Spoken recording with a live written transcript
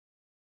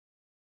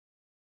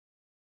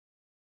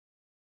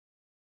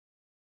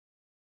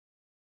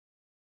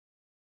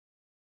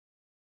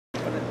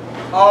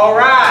All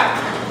right.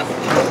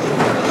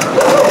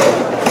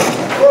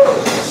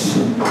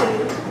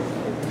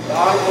 The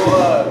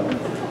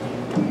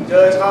Honorable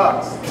Judge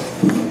Hawks,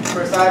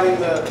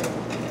 presiding the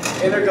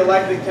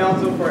Intergalactic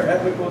Council for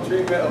Ethical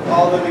Treatment of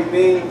All Living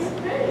Beings,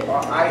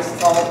 or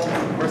Eastside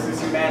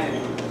versus Humanity.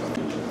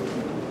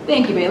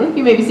 Thank you, Bailiff.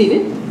 You may be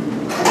seated.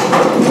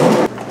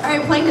 All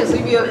right, plaintiffs,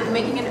 we'll be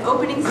making an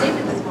opening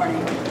statement this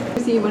morning.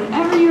 Proceed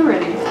whenever you're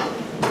ready.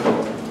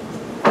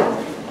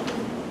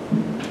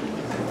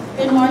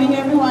 Good morning,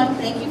 everyone.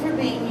 Thank you for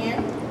being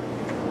here.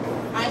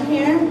 I'm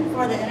here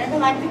for the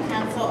Intergalactic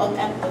Council of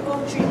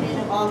Ethical Treatment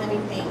of All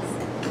Living Things.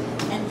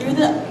 And through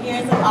the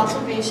years of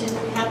observation,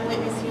 we have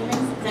witnessed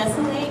humans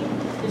desolate,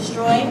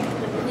 destroy,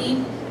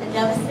 deplete, and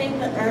devastate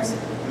the earth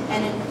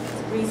and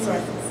its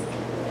resources.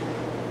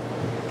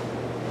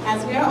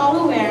 As we are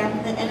all aware,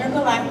 the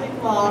intergalactic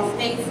law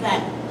states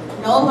that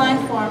no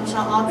life form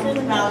shall alter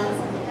the balance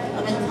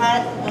of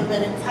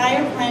an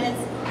entire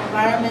planet's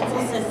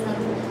environmental system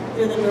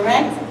through the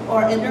direct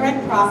or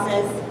indirect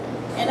process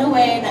in a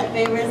way that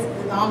favors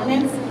the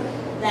dominance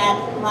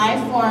that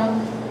life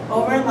form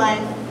over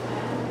life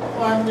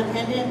form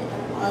dependent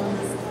on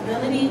the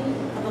stability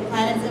of the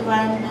planet's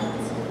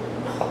environment.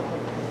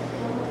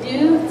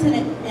 Due to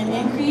an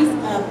increase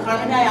of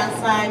carbon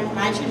dioxide,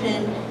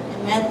 nitrogen,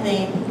 and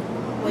methane,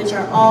 which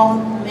are all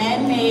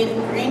man-made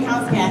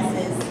greenhouse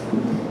gases,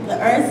 the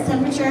Earth's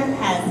temperature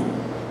has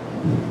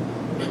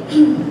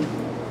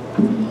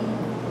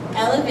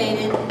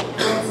elevated and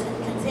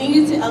will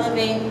continue to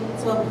elevate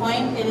to a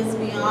point it is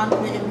beyond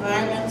the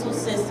environmental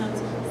system's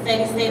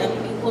steady state of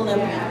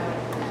equilibrium.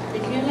 The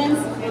humans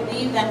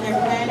believe that their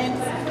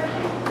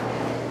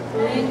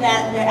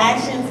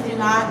actions do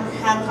not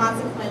have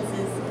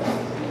consequences.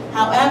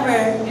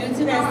 However, due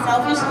to their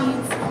selfish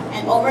needs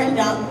and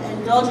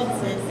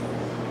overindulgences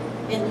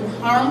in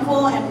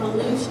harmful and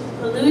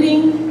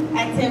polluting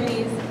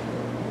activities,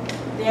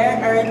 their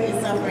Earth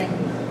is suffering.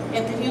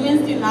 If the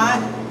humans do not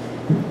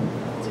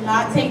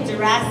take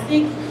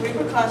drastic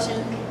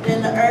repercussions,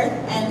 then the Earth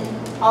and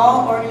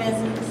all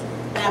organisms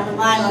that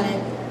rely on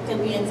it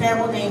could be in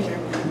terrible danger.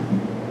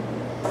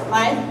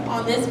 Life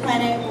on this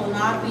planet will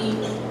not be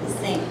the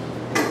same.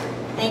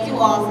 Thank you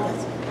all for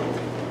listening.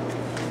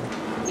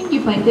 Thank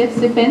you, plaintiffs.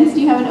 Defense,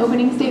 do you have an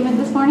opening statement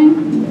this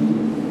morning?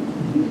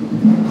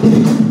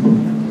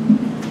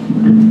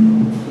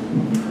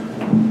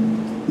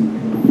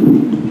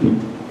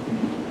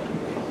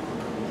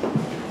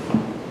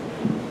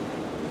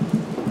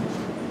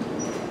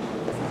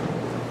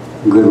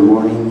 Good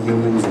morning,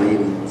 humans and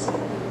aliens.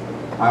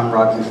 I'm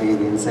Rocky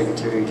Fabian,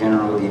 Secretary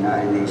General of the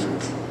United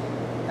Nations.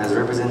 As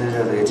representative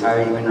of the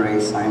entire human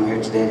race, I am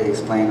here today to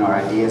explain our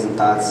ideas and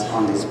thoughts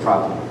on this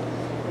problem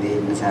the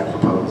aliens have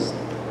proposed.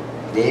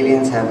 The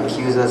aliens have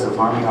accused us of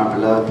harming our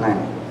beloved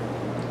planet.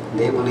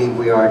 They believe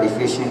we are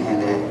deficient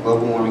and that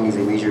global warming is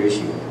a major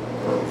issue.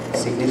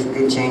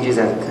 Significant changes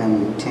have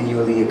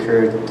continually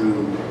occurred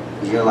through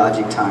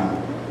geologic time.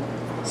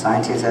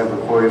 Scientists have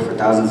recorded for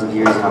thousands of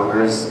years how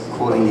Earth's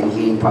cooling and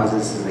heating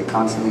processes are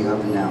constantly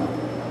up and down.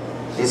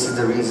 This is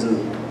the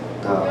reason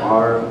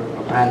our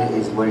planet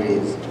is what it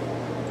is.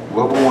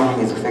 Global warming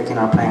is affecting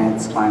our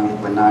planet's climate,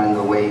 but not in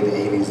the way the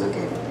aliens look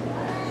at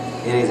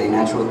it. It is a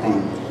natural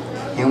thing.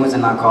 Humans are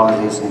not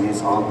caused this, and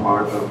it's all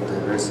part of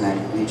the Earth's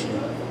nature.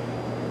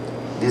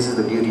 This is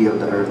the beauty of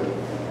the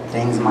Earth.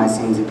 Things might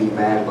seem to be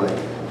bad, but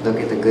look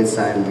at the good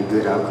side and the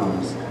good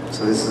outcomes.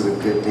 So this is a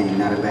good thing,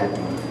 not a bad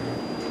thing.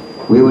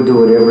 We will do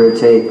whatever it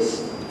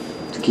takes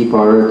to keep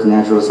our Earth's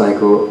natural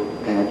cycle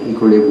at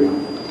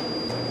equilibrium.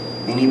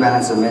 Any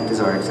balance of methods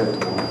are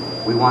acceptable.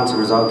 We want to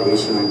resolve the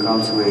issue and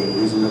come to a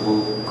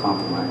reasonable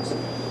compromise.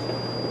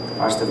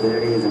 Our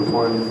stability is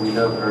important. We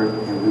love Earth,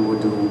 and we will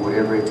do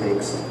whatever it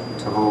takes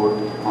to hold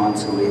on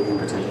to it and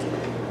protect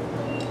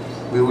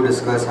it. We will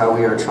discuss how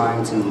we are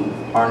trying to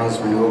harness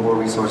renewable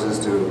resources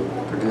to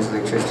produce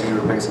electricity to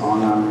replace all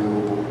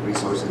non-renewable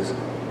resources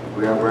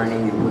we are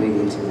burning and putting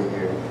into the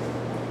air.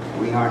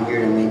 We aren't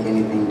here to make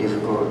anything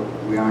difficult.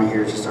 We aren't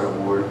here to start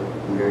war.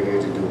 We are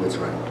here to do what's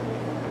right.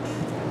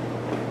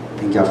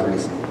 Thank y'all for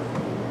listening.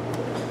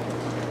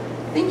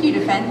 Thank you,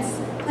 defense.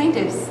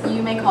 Plaintiffs,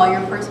 you may call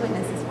your first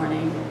witness this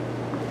morning.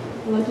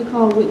 I'd like to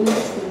call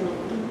witness.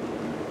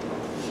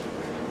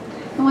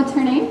 And what's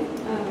her name?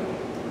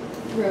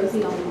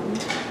 Rosie Allman.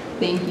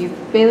 Thank you.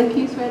 Bailiff,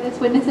 can you swear this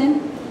witness in?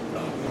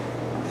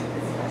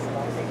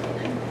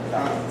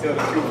 Tell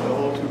the truth, the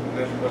whole truth, and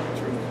nothing but the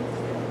truth.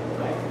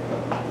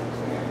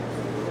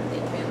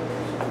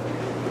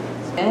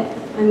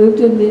 I move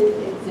to admit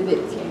Exhibit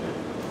K.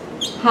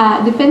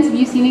 Defense, have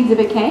you seen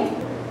Exhibit K?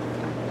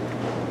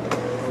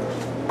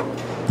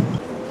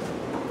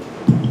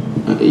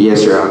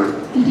 Yes, Your Honor.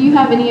 Do you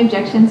have any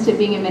objections to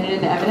being admitted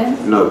into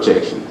evidence? No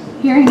objections.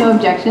 Hearing no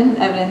objections,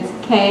 evidence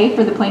K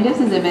for the plaintiffs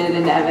is admitted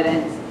into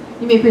evidence.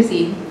 You may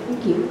proceed.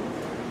 Thank you.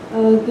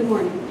 Good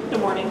morning. Good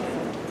morning.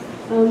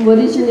 What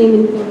is your name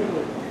and phone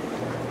number?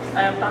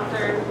 I am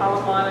Dr.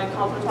 Alaman, a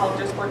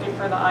cosmetologist working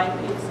for the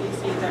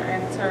IPCC, the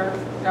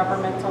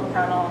Intergovernmental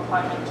Panel on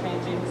Climate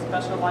Changing,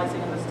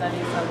 specializing in the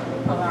studies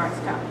of polar ice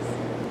caps.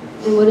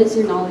 And what is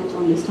your knowledge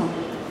on this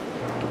topic?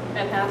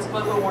 Enhanced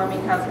global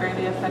warming has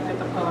greatly affected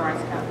the polar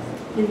ice caps.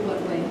 In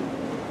what way?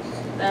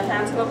 The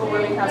enhanced global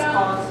warming has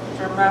caused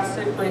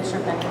dramatic glacier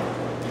thinning.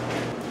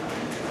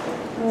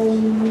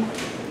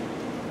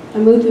 I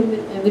move to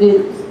admit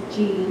evidence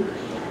G.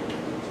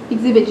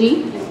 Exhibit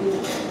G?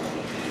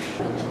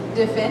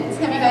 Defense,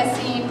 have you guys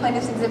seen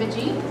plaintiff's exhibit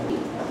G?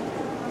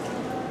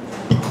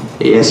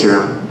 Yes,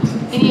 Your Honor.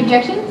 Any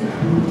objections?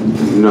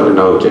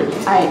 No objection.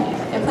 All right,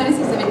 if plaintiff's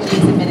exhibit G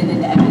is admitted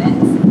into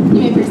evidence, you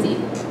may proceed.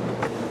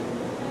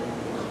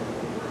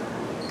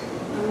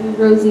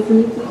 Rosie, can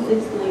you please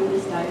explain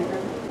this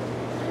diagram?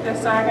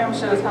 This diagram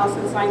shows how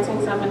since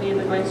 1970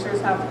 the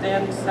glaciers have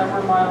thinned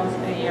several miles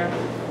a year,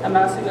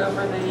 amassing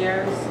over the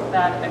years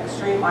that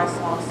extreme ice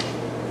loss.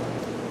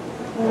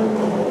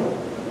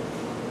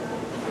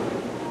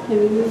 Can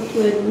we move to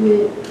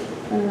admit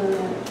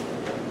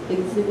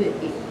exhibit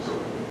H?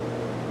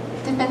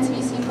 Defense, have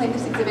you seen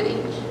plaintiff's exhibit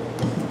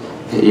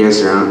H? Yes,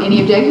 Your Honor.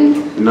 Any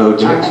objections? No All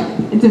objection.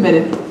 right, it's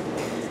admitted. You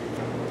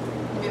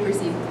may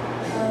proceed.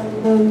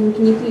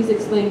 Can you please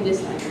explain this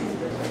diagram?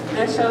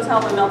 This shows how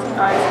the melting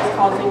ice is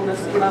causing the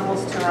sea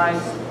levels to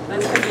rise.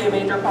 This could be a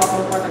major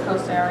problem for the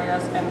coast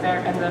areas in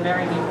the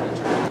very near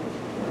future.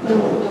 No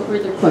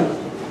further questions.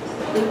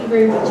 Thank you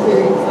very much for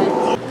your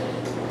insight.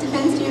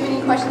 Defense, do you have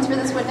any questions for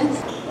this witness?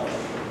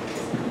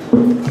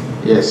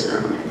 Yes, Your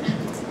Honor.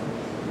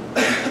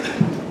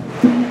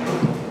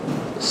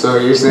 So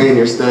you're saying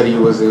your study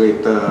was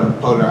with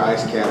polar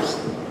ice caps,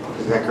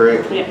 is that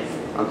correct? Yes.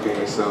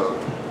 Okay, so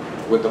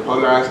with the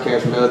polar ice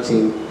caps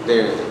melting,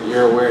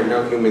 you're aware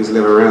no humans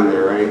live around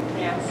there, right?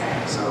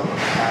 Yes. So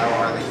how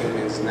are the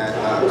humans not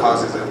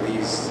causes of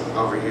these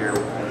over here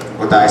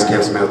with the ice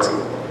caps melting?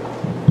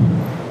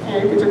 Can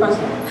you repeat your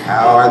question?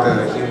 How are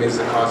the humans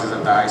the causes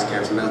of the ice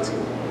caps melting?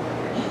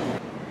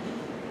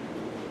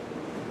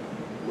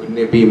 Wouldn't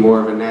it be more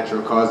of a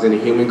natural cause than a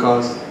human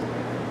cause?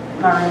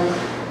 Not really.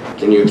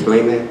 Can you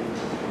explain that?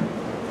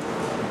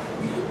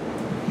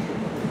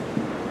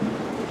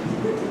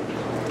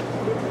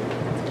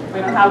 We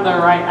don't have the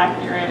right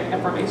accurate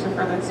information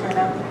for this right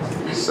now.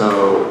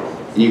 So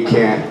you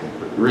can't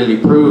really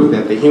prove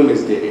that the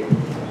humans did it?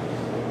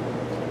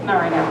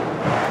 Not right now.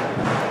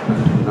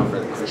 No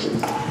further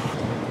questions.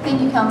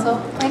 Thank you,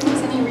 counsel.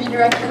 Plaintiffs, any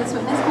redirect for this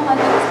witness? We'll let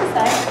them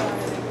decide.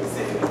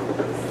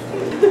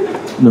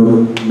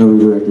 No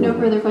redirect. No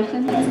further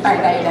questions? All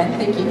right, now you're done.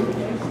 Thank you.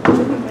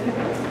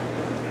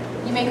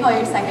 You may call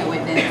your second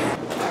witness.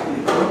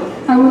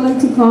 I would like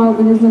to call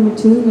witness number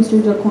 2,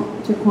 Mr.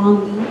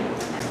 Jaquan Lee.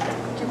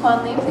 Jaquan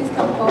Lee, please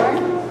come forward.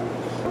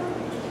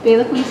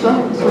 Bailiff, will you swear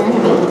him in?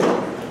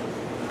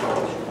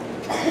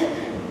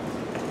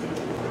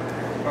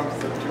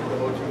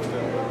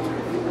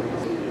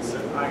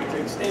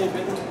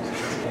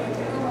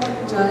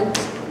 Judge,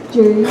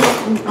 jury,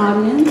 and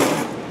audience.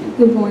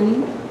 Good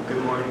morning.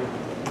 Good morning.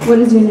 What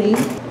is your name?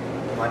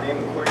 My name,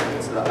 according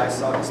to the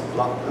ISOC, is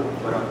Block Cook,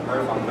 but on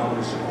Earth I'm known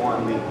as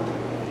Shaquan Lee.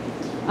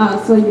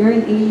 So you're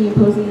an alien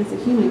posing as a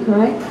human,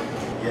 correct?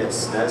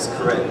 Yes, that's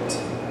correct.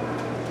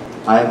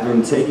 I have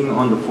been taking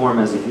on the form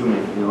as a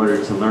human in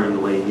order to learn the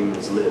way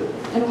humans live.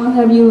 And what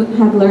have you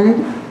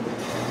learned?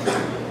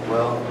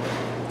 Well,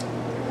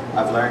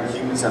 I've learned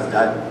humans have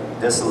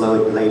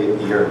desolated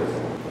the Earth.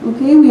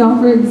 Okay, we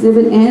offer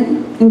Exhibit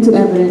N into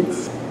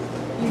evidence.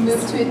 You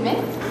move to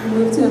admit?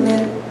 Move to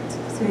admit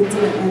to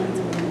Exhibit N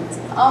into evidence.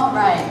 All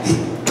right.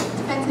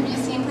 Defense, have you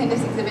seen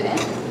plaintiff's exhibit N?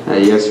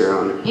 Yes, Your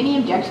Honor. Any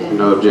objection?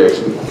 No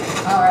objection.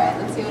 All right,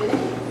 let's see what it is.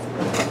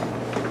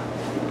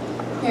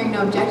 Hearing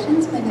no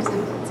objections, plaintiff's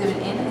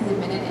exhibit N is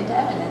admitted into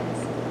evidence.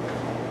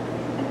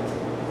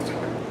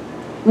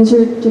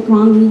 Mr.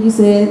 Jaquan Lee, you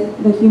said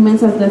that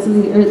humans have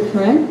desolated Earth,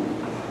 correct?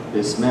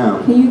 Yes,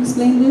 ma'am. Can you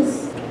explain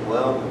this?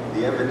 Well,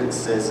 the evidence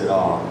says it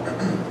all.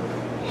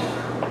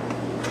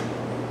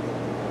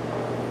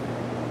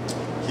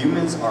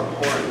 Humans are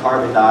pouring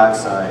carbon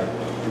dioxide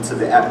into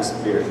the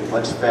atmosphere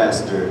much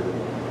faster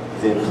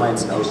than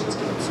plants and oceans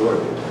can absorb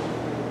it.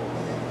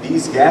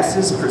 These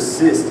gases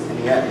persist in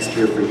the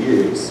atmosphere for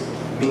years,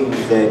 meaning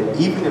that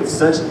even if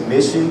such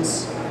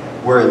emissions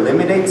were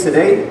eliminated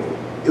today,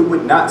 it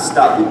would not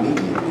stop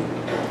immediately.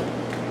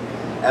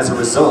 As a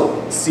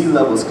result, sea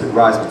levels could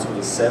rise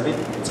between 7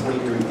 and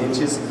 23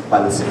 inches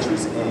by the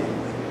century's end.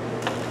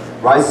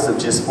 Rises of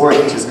just 4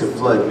 inches could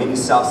flood many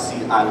South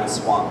Sea island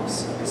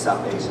swamps in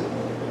South Asia.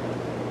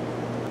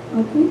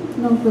 Okay,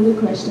 no further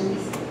questions.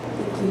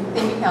 Thank you.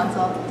 Thank you,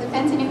 counsel.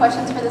 Defense, any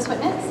questions for this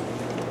witness?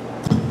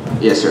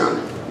 Yes, Your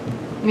Honor.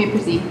 You may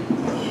proceed.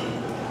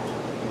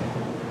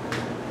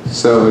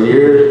 So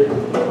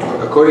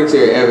according to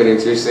your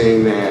evidence, you're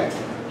saying that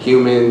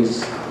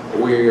humans,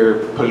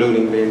 we're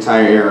polluting the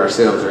entire air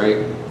ourselves,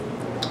 right?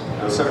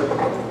 No, sir.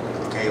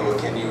 Okay, well,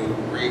 can you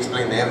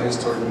re-explain the evidence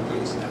toward me,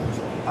 please?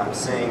 I'm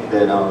saying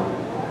that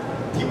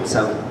humans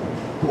have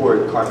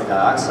poured carbon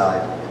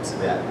dioxide into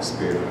the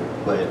atmosphere,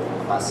 but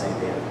I'm not saying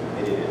they have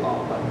emitted it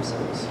all by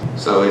themselves.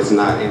 So it's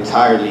not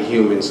entirely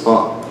humans'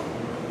 fault.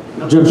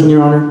 Objection,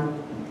 Your Honor.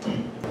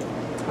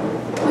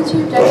 What's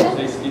your objection?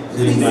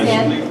 Please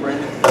stand.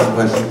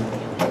 Question.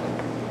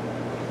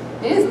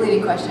 It is a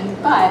leading question,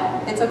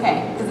 but it's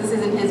okay, because this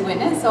isn't his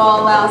witness, so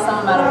I'll allow some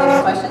amount of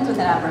leading questions with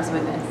an adverse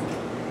witness.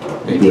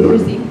 You may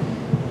proceed.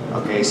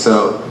 Okay,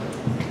 so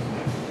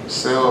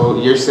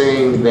you're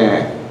saying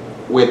that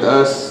with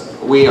us,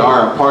 we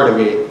are a part of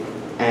it,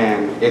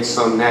 and it's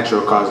some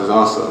natural causes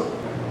also.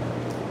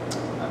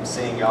 I'm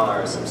saying y'all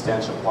are a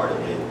substantial part of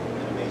it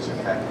and a major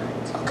factor.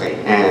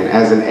 Okay, and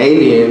as an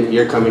alien,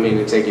 you're coming in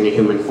and taking a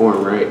human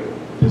form, right?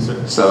 Yes,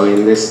 sir. So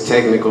in this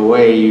technical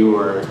way, you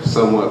are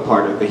somewhat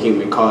part of the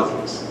human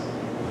causes.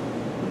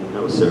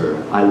 No, sir.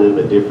 I live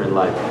a different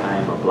life. I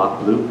am a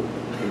block blue.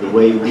 And the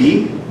way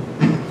we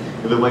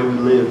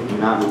live do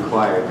not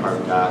require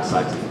carbon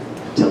dioxide to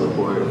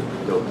teleport and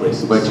go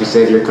places. But you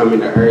said you're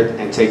coming to Earth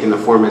and taking the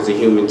form as a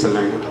human to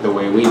learn the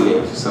way we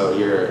live. So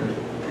you're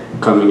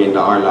coming into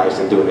our lives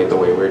and doing it the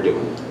way we're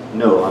doing.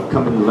 No, I'm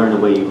coming to learn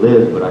the way you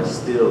live, but I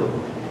still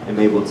am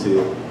able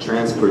to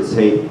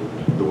transportate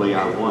the way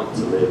I want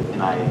to live,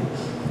 and I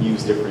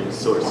use different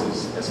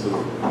sources as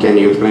food. Can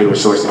you explain what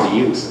sources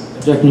you use?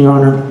 Objection, Your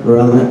Honor.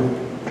 Irrelevant.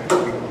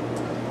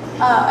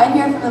 I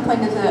hear from the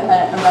plaintiff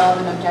a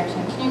relevant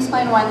objection. Can you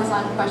explain why this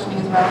line of questioning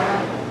is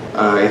relevant?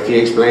 If he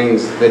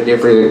explains the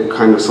different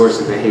kind of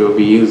sources that he will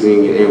be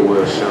using, it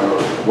will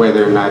show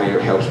whether or not it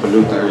helps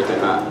pollute the earth or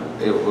not.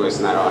 It's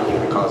not all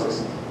human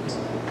causes.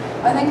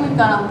 I think we've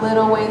gone a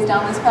little ways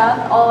down this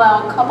path. I'll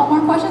allow a couple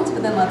more questions,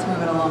 but then let's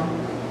move it along.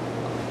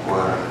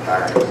 Well, all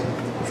right.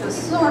 So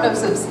sort of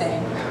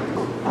sustain.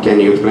 Can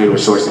you explain what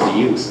sources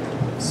you use?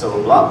 So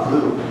block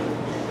blue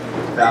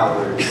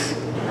devours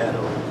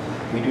metal.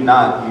 We do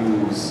not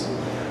use,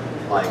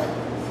 like,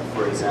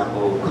 for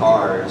example,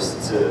 cars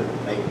to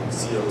make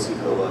CO2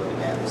 go up in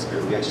the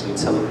atmosphere. We actually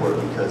teleport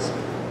because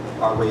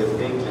our way of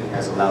thinking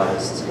has allowed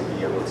us to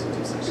be able to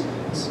do such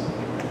things.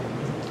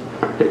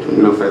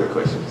 No further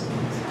questions.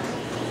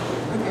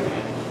 Okay.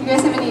 You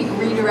guys have any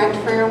redirect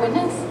for your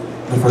witness?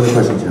 No further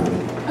questions, Your Honor.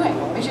 Okay.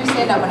 Make sure you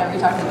stand up whenever you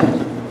talk to the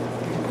judge.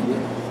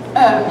 You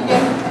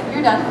guys,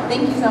 you're done.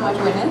 Thank you so much,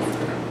 witness.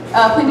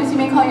 Plaintiffs, you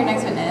may call your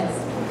next witness.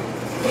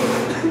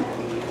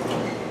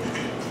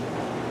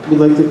 We'd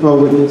like to call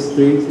witness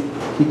 3,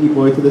 Kiki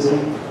Boy, to the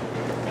stand.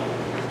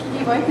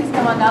 Kiki Boy, please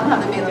come on down and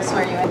have the bailiff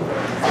swear you in.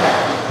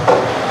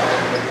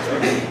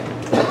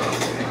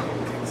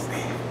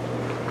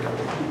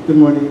 Good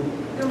morning.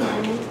 Good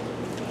morning.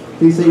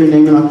 Please say your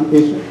name and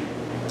occupation.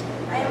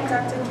 I am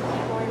Dr.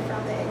 Kiki Boy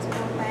from the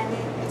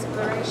Planet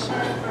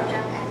Exploration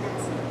Program at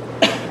NASA.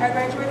 I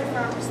graduated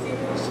from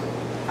prestigious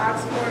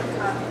Oxford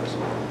College,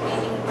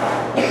 and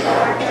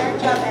my current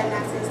job at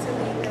NASA is to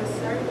lead the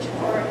search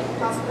for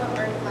possible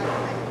Earth-like planets.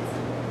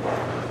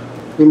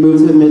 We move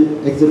to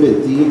admit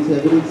Exhibit D into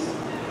evidence.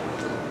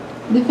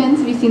 Defense,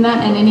 have you seen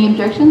that and any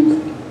objections?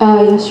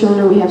 Yes, Your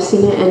Honor, we have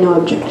seen it and no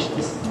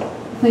objections.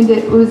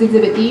 Plaintiff, what was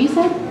Exhibit D you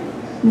said?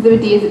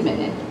 Exhibit D is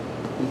admitted.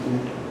 Thank you.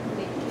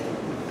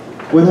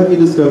 What have you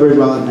discovered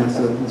while at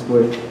NASA, Ms.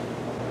 Boyd?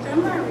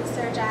 Through my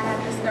research, I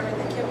have discovered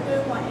the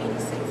Kepler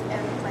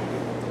 186f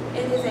planet.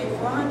 It is a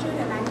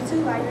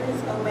 492 light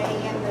years away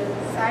in the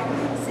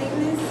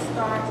Cygnus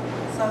star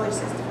solar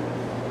system.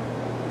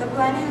 The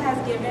planet has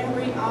given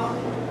renowned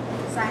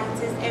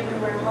scientists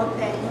everywhere hope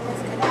that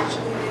humans could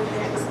actually live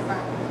there and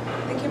survive.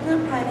 The Kepler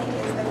planet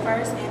is the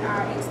first in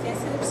our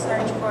extensive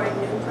search for a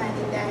new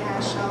planet that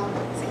has shown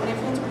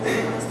significant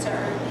resemblance to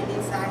Earth in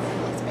its size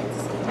and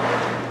expectancy of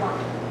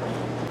life.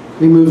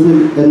 We move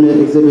to admit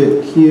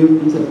Exhibit Q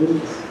into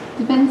evidence.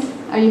 Defense,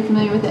 are you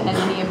familiar with it and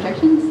any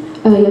objections?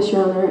 Yes,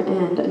 Your Honor,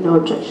 and no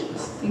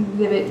objections.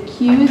 Exhibit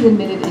Q is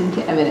admitted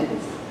into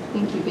evidence.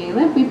 Thank you,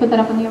 bailiff. We put that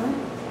up on the overhead.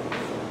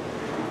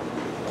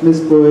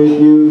 Ms.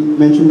 Boyd, you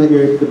mentioned that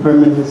your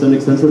department has done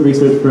extensive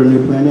research for a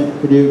new planet.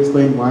 Could you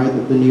explain why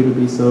the need would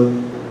be so?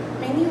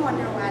 Many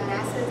wonder why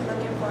NASA is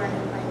looking for a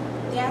new planet.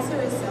 The answer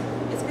is simple.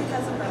 It's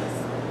because of us.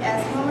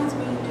 As humans,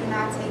 we do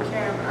not take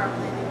care of our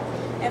planet.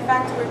 In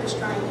fact, we're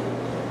destroying it.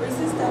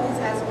 Recent studies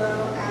as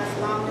well as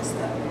long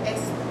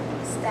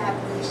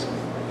established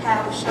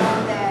have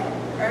shown that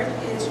Earth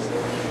is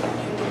truly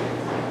unique.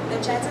 The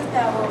chances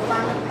that we'll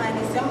find a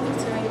planet similar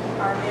to it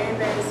are very,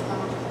 very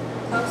small.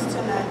 Close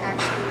to none,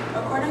 actually.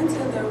 According to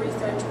the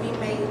research, we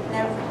may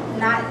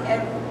not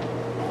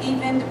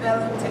even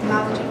develop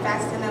technology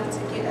fast enough to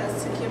get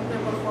us to Kepler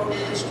before we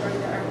destroy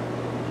the Earth.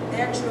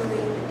 There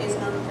truly is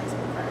no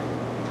replacement for Earth.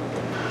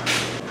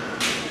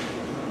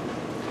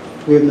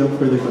 We have no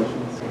further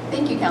questions.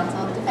 Thank you,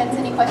 counsel. Defense,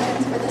 any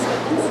questions for this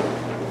witness?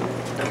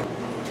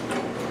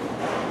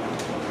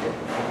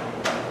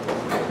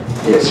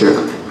 Yes, sure.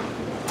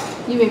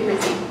 You may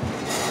proceed.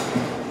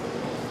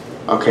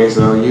 Okay,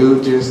 so you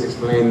just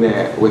explained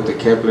that with the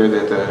Kepler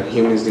that the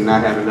humans do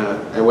not have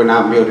enough, and we're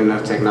not building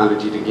enough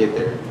technology to get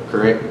there,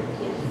 correct?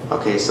 Yes.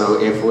 Okay, so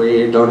if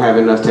we don't have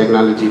enough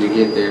technology to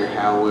get there,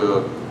 how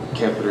will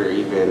Kepler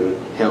even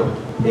help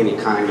any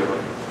kind of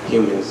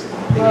humans?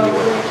 Well,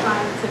 we're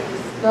trying to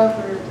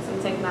discover some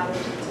technology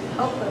to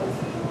help us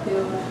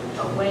build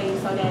a way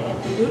so that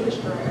if we do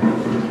destroy Earth, we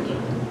can get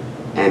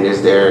there. And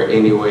is there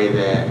any way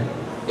that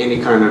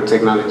any kind of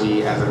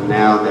technology as of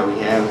now that we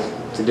have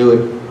to do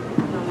it?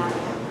 No, not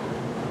now.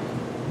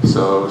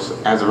 So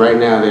as of right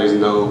now, there's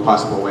no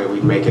possible way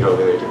we'd make it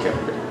over there to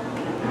Kepler.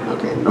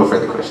 Okay, no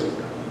further questions.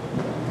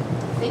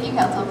 Thank you,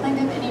 counsel.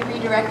 Plaintiff, any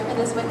redirect for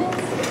this witness?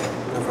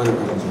 No further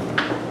questions.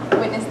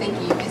 Witness, thank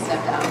you. You may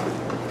step down.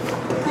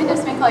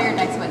 Plaintiffs may call your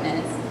next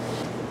witness.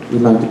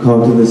 We'd like to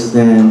call to the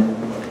stand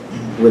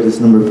witness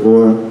number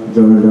 4,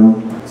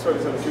 Jonah.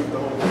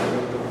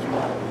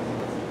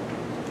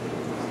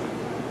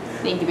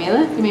 Thank you,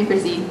 bailiff. You may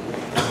proceed.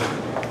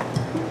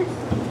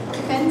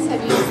 Defense,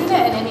 have you seen it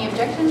and any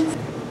objections?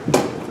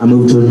 I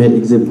move to admit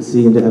Exhibit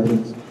C into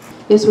evidence.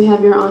 Yes, we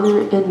have your honor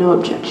and no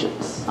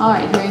objections. All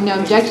right, hearing no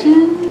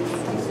objections,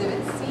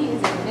 Exhibit C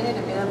is admitted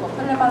and bailiff will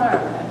put it up on our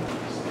overhead.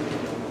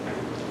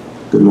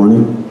 Good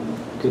morning.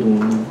 Good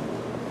morning.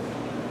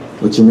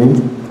 What's your name?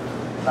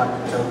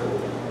 Dr. Choco.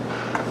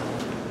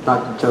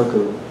 Dr.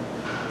 Choco.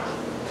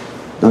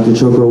 Dr.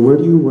 Choco, where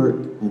do you work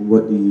and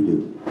what do you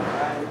do? I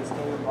am in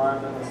STEAM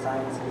Environmental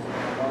Sciences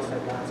and also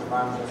advanced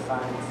environmental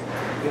science,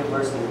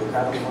 University of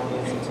California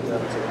Institute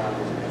of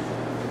Technology.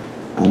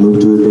 I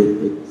move to admit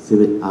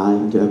Exhibit I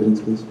into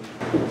evidence, please.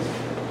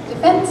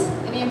 Defense,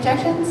 any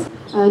objections?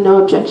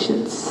 No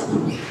objections.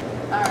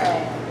 All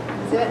right,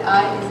 Exhibit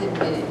I is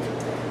admitted.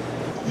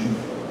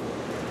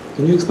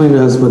 Can you explain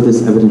to us what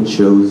this evidence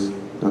shows,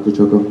 Dr.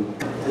 Choco?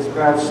 This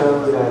graph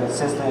shows that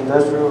since the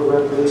Industrial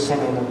Revolution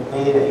in the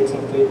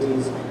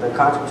mid-1850s, the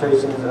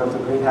concentrations of the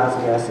greenhouse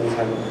gases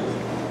have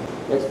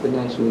increased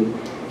Exponentially.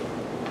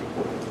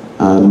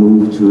 I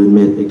move to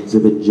admit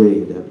Exhibit J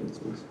into evidence,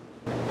 please.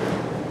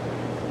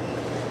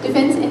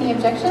 Defense, any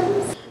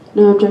objections?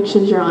 No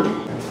objections, your honor.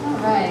 All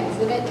right,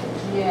 Exhibit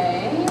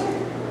J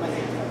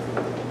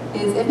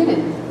is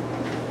admitted.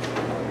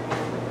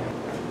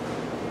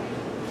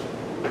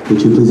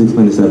 Could you please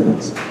explain this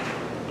evidence?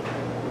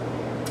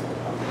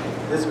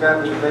 This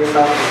graph is based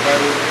off of a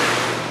study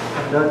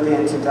conducted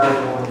in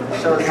 2001.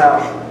 It shows how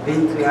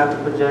due to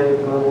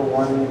anthropogenic global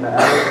warming, the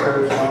average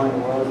curve showing the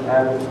world's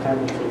average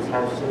temperatures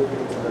have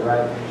shifted to the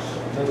right,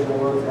 making the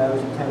world's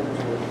average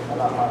temperature a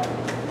lot hotter.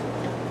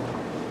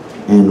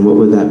 And what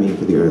would that mean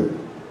for the Earth?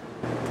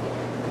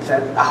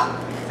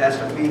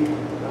 Catastrophe.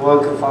 The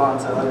world could fall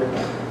into utter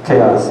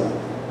chaos.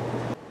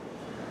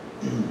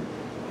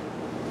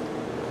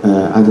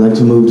 I'd like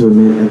to move to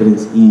admit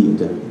evidence E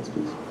into evidence,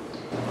 please.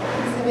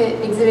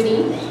 Exhibit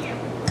E.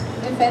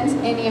 Defense,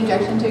 any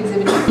objection to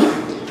Exhibit E?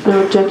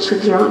 No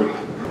objections, your honor.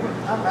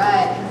 All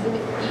right,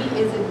 Exhibit E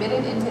is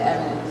admitted into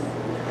evidence.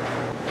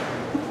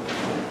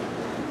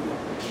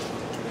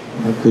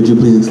 Could you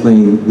please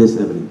explain this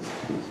evidence,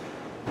 please?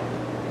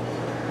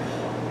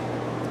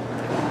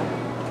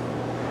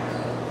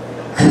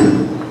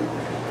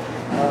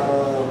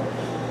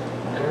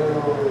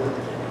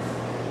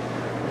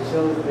 It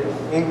shows the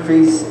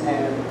increase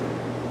in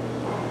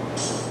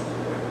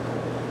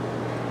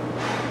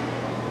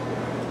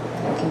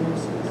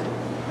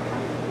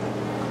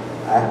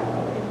I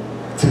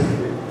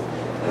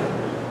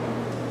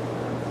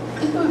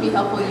think it would be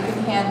helpful, you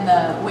can hand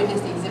the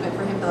witness the exhibit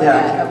for him to look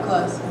at up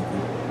close.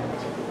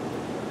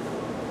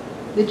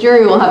 The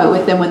jury will have it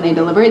with them when they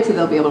deliberate, so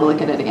they'll be able to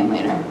look at it again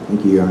later.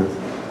 Thank you, Your Honor.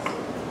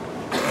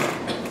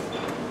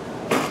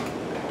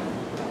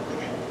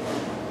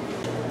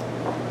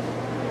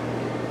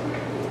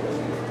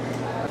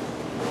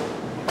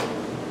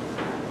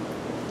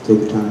 Take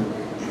your time.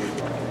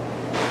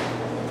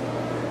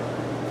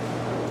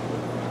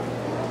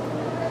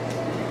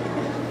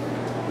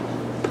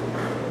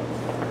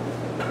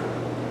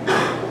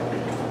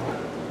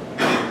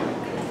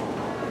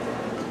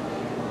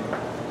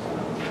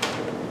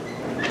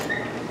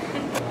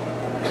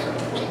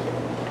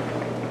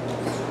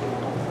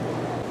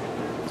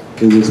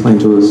 Please explain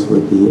to us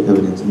what the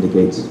evidence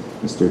indicates,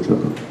 Mr.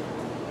 Choco.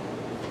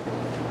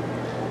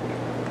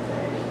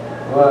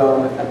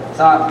 Well, at the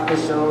top it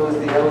shows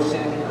the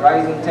ocean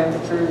rising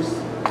temperatures,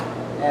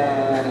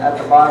 and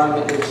at the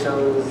bottom it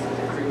shows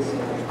decreasing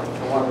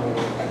the warming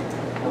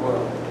of the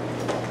world.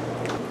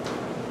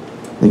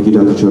 Thank you,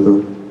 Dr.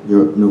 Choco.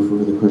 No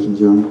further questions,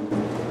 Your Honor.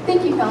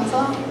 Thank you,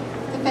 counsel.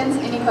 Defense,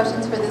 any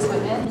questions for this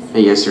witness?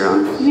 Yes, Your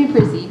Honor. You may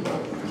proceed.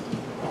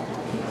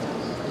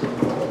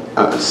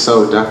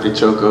 So, Dr.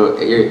 Choco,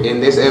 in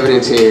this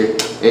evidence here,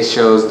 it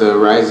shows the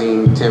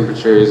rising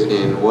temperatures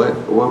in what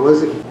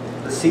was it?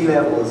 The sea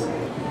levels.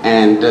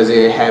 And does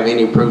it have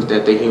any proof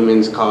that the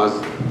humans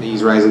caused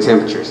these rising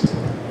temperatures?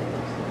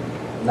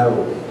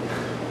 No.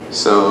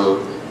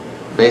 So,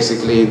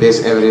 basically,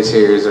 this evidence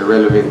here is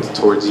irrelevant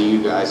towards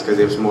you guys because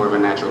it was more of a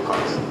natural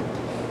cause.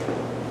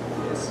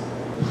 Yes.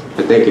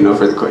 But thank you, no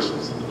further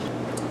questions.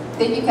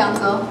 Thank you,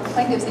 counsel.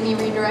 Plaintiffs, any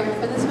redirect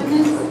for this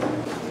witness?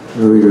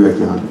 No redirect,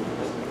 Your Honor.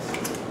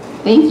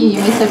 Thank you. You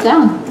may step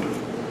down.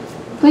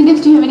 Plaintiffs,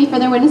 do you have any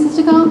further witnesses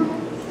to call?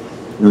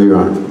 No, Your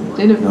Honor.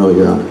 No,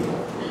 Your Honor.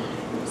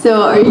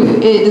 So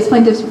does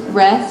plaintiffs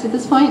rest at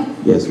this point?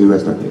 Yes, we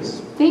rest our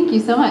case. Thank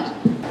you so much.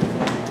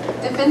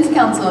 Defense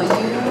counsel,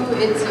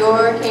 it's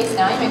your case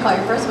now. You may call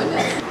your first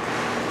witness.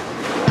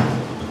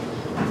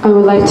 I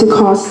would like to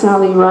call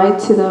Sally Wright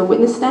to the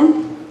witness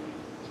stand.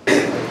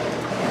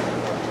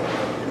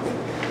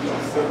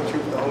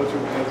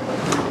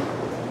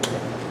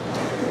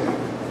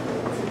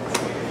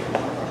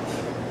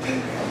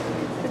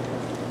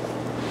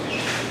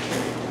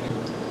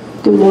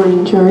 Good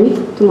morning, jury.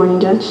 Good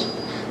morning, Judge.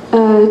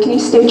 Can you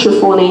state your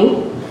full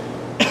name?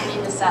 My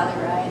name is Sally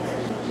Ryan.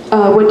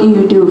 What do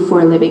you do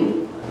for a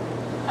living?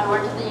 I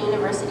work at the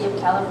University of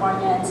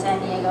California in San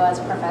Diego as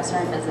a professor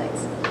in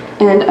physics.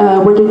 And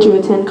where did you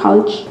attend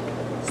college?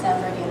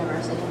 Stanford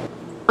University.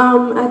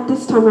 At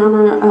this time, Your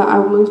Honor, I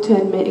will move to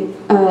admit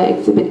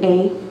Exhibit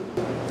A.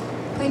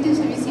 Plaintiffs,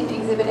 have you seen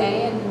Exhibit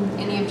A and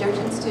any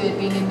objections to it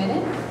being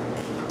admitted?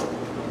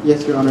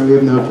 Yes, Your Honor, we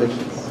have no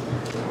objections.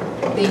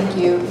 Thank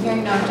you.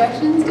 Hearing no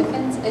objections,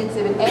 defense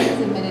Exhibit A is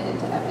admitted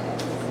into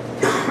evidence.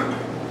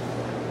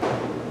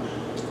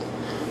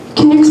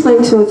 Can you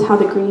explain to us how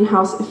the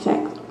greenhouse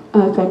effect works?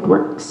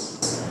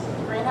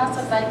 The greenhouse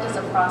effect is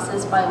a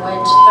process by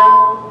which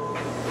thermal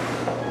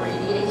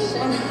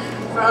radiation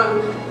from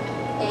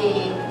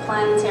a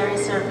planetary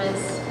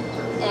surface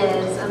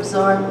is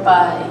absorbed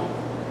by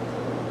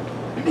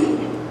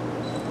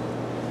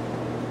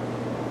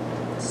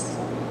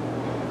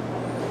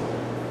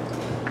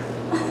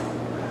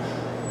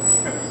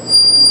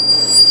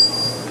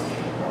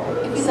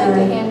If you'd like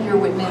to hand your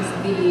witness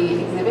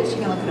the exhibit, she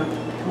can look at it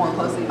more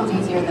closely. It's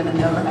easier than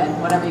an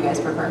overhead, whatever you guys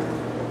prefer.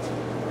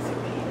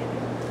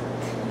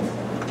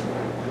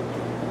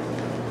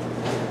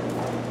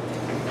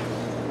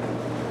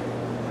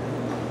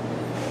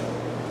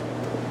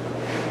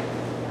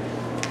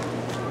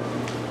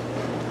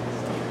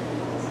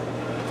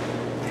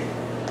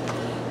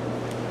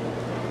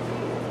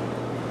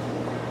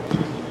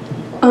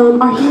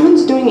 Are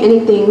humans doing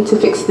anything to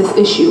fix this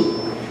issue?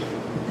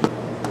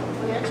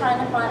 We are trying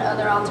to find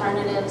other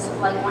alternatives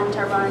like wind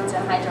turbines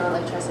and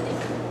hydroelectricity.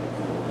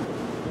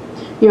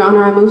 Your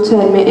Honor, I move to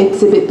admit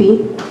Exhibit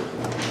B.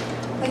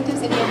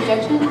 Plaintiffs, any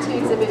objection to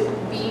Exhibit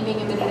B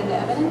being admitted into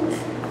evidence?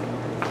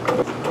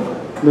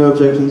 No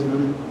objections, Your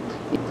Honor.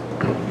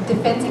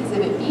 Defense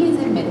Exhibit B is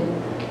admitted.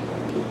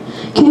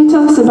 Can you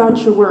tell us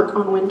about your work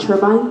on wind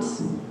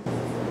turbines?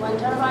 Wind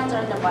turbines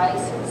are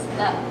devices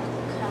that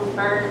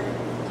convert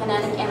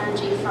kinetic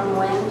energy from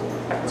wind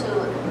to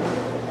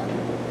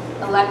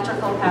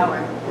electrical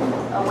power.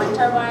 A wind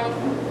turbine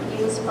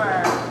used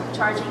for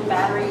charging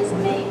batteries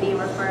may be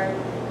referred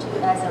to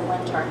as a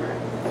wind charger.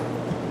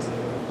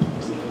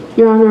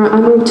 Your Honor, I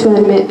move to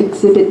admit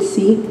Exhibit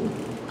C.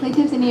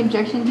 Plaintiffs, any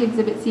objection to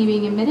Exhibit C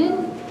being admitted?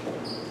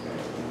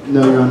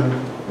 No, Your Honor.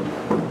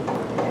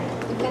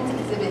 Defense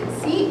Exhibit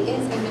C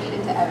is admitted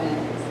into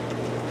evidence.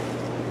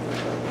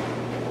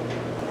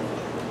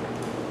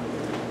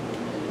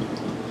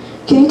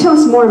 Can you tell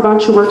us more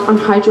about your work on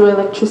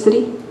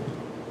hydroelectricity?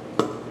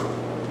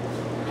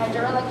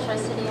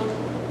 Hydroelectricity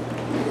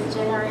is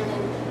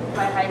generated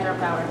by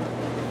hydropower.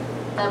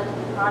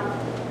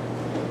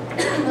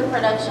 The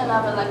production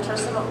of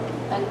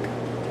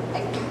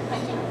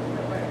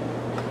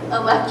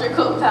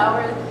electrical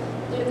power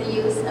through the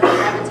use of the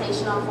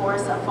gravitational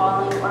force of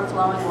falling or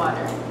flowing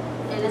water.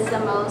 It is the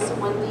most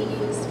widely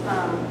used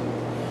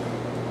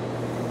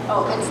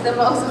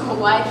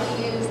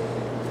widely used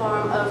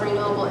form of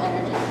renewable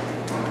energy.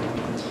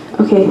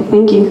 Okay,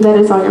 thank you. That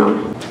is all, Your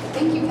Honor.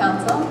 Thank you,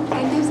 counsel.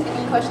 Plaintiffs,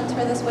 any questions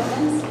for this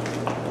witness?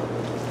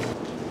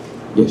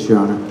 Yes, Your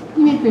Honor.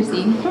 You may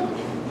proceed.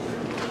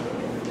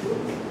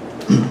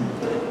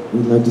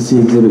 We'd like to see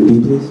Exhibit B,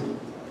 please.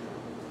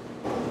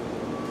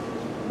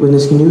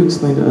 Witness, can you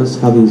explain to us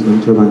how these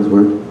wind turbines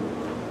work?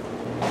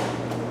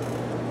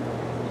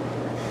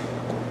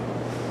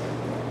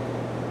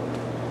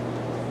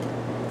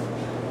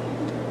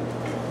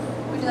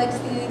 Would you like to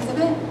see the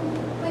exhibit?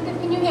 Plaintiff,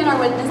 can you hand our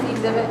witness the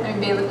exhibit? Or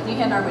bailiff, can you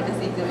hand our witness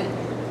the exhibit?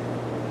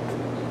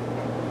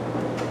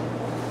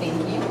 Thank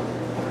you.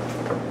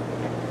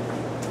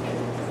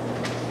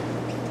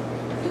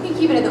 You can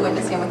keep it at the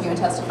witness stand with you and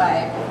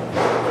testify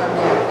from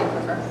there if you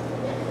prefer.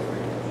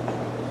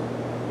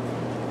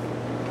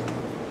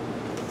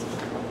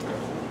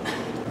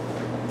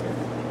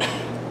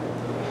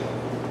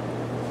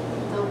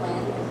 The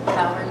wind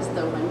powers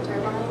the wind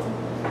turbine,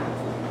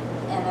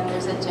 and then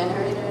there's a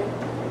generator,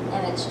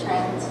 and it's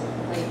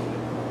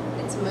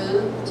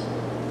moved,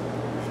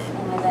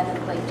 and then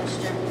it's like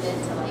distributed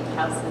to like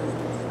houses and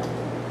stuff.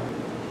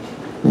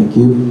 Thank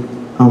you.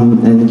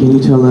 And can you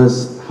tell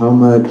us how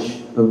much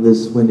of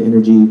this wind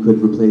energy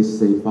could replace,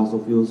 say, fossil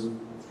fuels?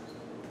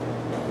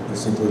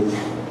 Percentage?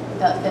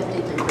 About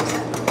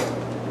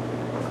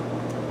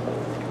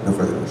 53%. No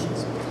further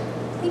questions.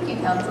 Thank you,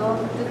 counsel.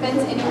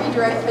 Defense, any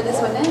redirect for this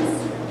witness?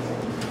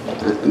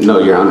 No,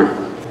 Your Honor.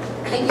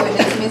 Thank you,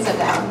 witness. You may step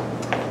down.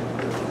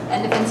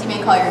 And defense, you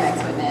may call your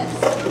next witness.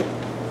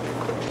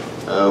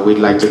 We'd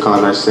like to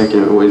call our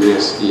second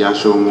witness,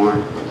 Yashua Moore.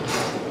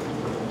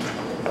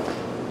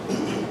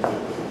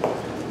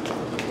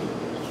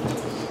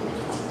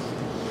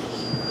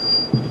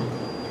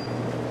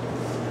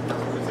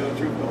 The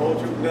truth, the whole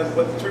truth, and nothing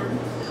but the truth.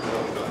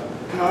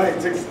 All right,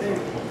 take a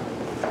stand.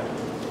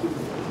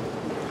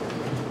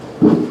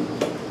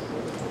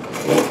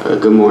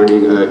 Good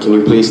morning. Can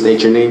you please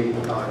state your name?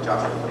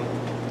 Joshua.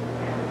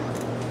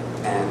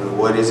 And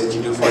what is it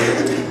you do for a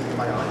living?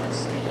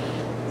 Biologist.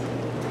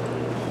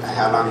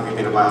 How long have you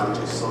been a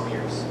biologist? Some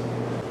years.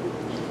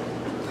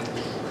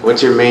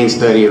 What's your main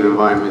study of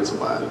environmental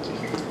biology?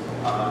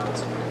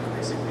 It's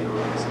basically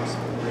organisms,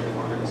 living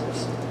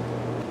organisms.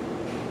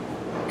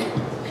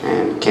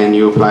 And can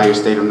you apply your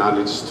state of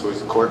knowledge towards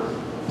the court?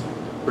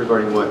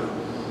 Regarding what?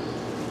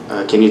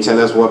 Can you tell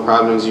us what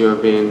problems you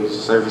have been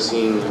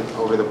surfacing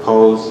over the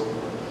polls?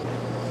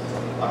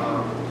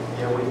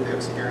 Yeah, we've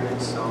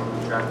experienced some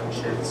drafting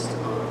shifts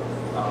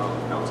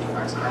of melting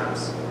ice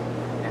caps,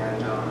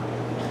 and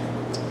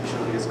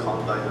usually it's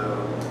caused by the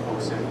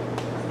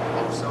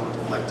ozone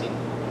deflecting,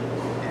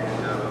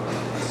 and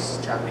it's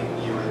trapping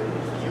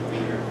UV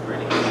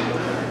radiation,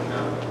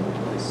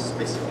 and it's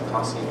basically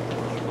causing the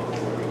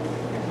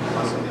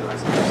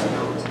ice caps to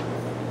melt.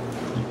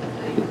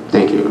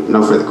 Thank you.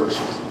 No further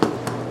questions.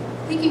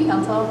 Thank you,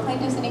 counsel.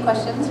 Plaintiffs, any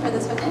questions for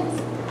this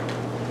witness?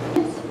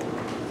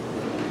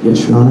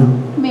 Yes, Your Honor.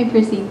 You may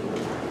proceed.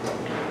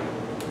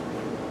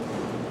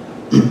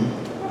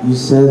 You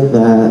said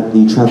that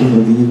the trapping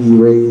of the UV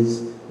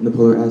rays in the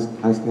polar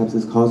ice caps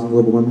is causing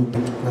global warming?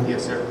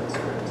 Yes, sir. That's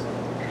correct.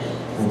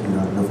 Thank you, Your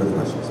Honor. No further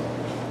questions.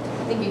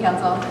 Thank you,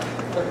 counsel.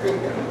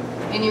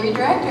 Any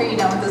redirect, or are you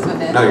done with this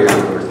witness? No, you're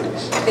done.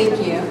 Thank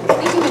you.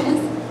 Thank you,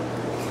 witness.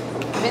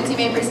 Vince, you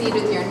may proceed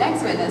with your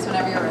next witness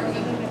whenever you're ready.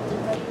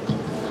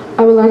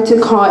 I would like to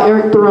call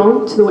Eric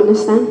Barone to the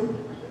witness stand.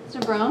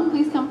 Mr. Brown,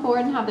 please come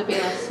forward and have the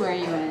bailiff swear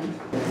you in.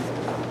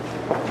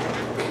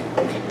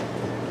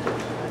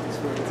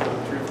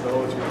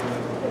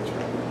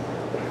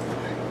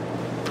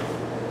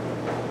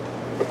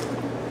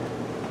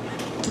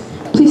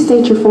 Please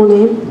state your full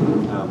name.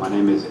 My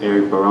name is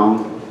Eric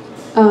Barone.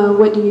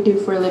 What do you do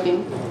for a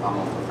living? I'm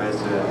a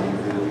professor at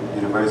the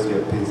University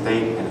of Penn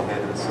State and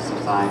head of the System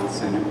Science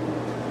Center.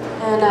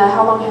 And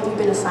how long have you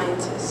been a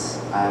scientist?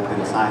 I've been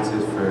a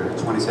scientist for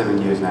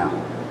 27 years now.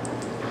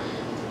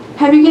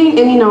 Have you gained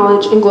any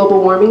knowledge in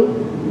global warming?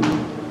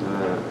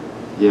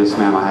 Yes,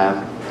 ma'am, I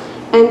have.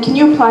 And can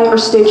you apply or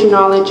state your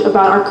knowledge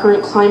about our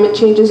current climate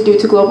changes due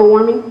to global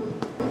warming?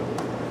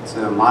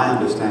 To my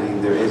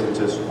understanding, there isn't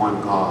just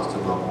one cause to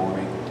global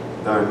warming.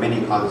 There are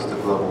many causes to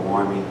global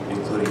warming,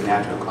 including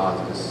natural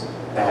causes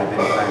that have been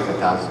occurring for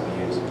thousands of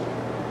years.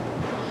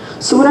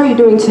 So what are you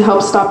doing to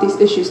help stop these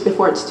issues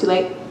before it's too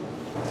late?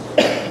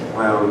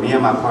 Well, me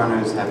and my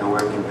partners have been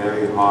working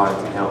very hard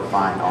to help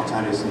find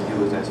alternatives to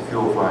use as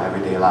fuel for our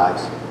everyday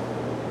lives.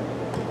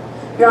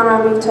 Your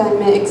Honor, I move to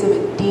admit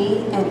Exhibit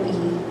D and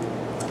E.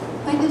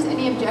 Plaintiffs,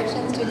 any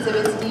objections to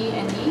Exhibits D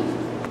and E?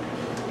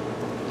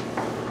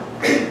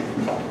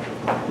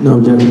 No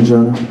objections, Your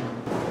Honor.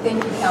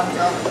 Thank you,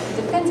 counsel.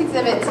 Defense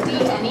Exhibits D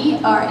and E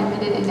are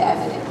admitted into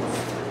evidence.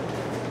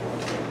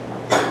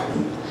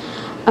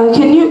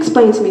 Can you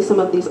explain to me some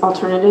of these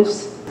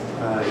alternatives?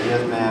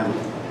 Yes, ma'am.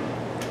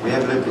 We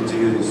have looked into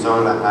using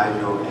solar,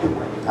 hydro, and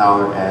wind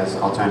power as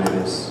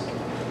alternatives.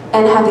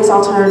 And have these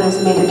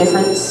alternatives made a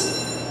difference?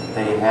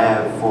 They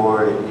have.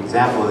 For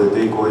example, the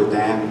Three Gorges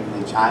Dam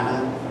in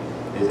China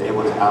is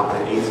able to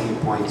output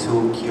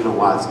 18.2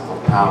 kilowatts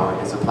of power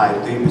and supply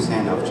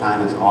 3% of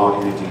China's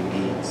all energy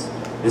needs.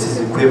 This is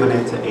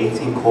equivalent to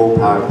 18 coal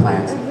power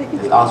plants.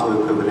 It's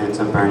also equivalent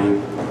to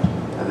burning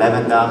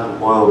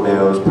 11,000 oil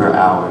barrels per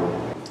hour.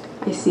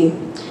 I see.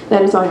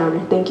 That is all, Your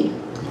Honor. Thank you.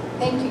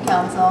 Thank you,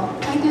 counsel.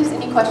 Plaintiffs,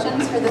 any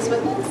questions for this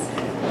witness?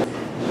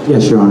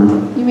 Yes, Your Honor.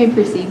 You may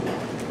proceed.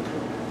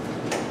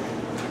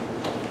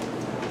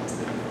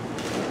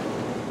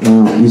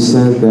 Now, you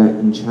said that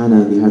in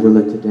China, the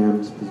hydroelectric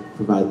dams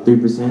provide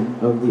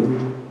 3% of the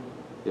energy?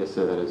 Yes,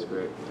 sir, that is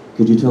correct.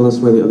 Could you tell us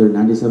where the other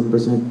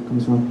 97%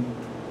 comes from?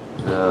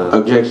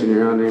 Objection,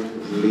 Your Honor.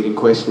 Leading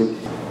question.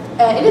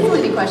 It is a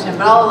leading question,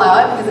 but I'll allow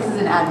it because this is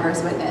an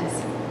adverse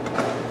witness.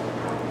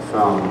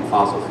 From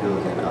fossil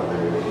fuels and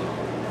other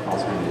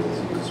alternatives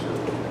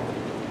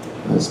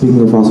used.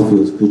 Speaking of fossil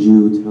fuels, could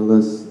you tell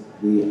us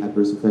the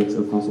adverse effects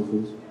of fossil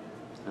fuels?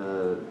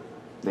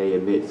 They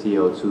emit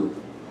CO2.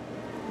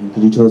 And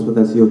could you tell us what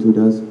that CO2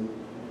 does?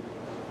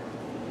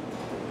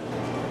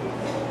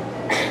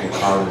 It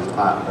causes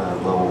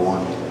global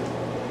warming.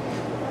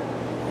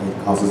 It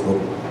causes global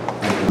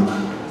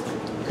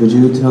warming. Could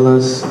you tell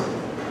us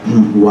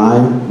why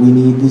we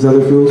need these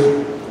other fuels,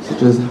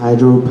 such as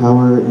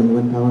hydropower and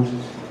wind power?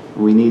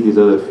 We need these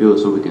other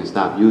fuels so we can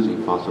stop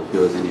using fossil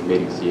fuels and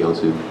emitting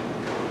CO2.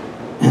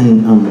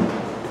 And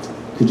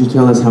could you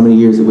tell us how many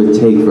years it would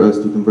take for us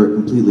to convert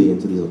completely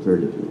into these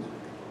alternative fuels?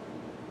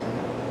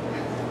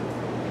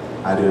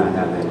 I do not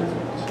have that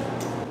information.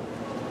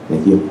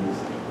 Thank you.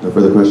 No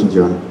further questions,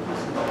 Your Honor.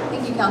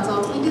 Thank you,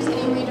 counsel. Plaintiffs,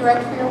 any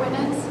redirect for your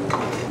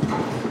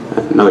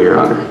witness? No, Your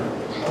Honor.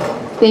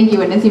 Thank you,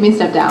 witness. You may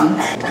step down.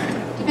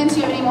 Defense,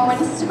 do you have any more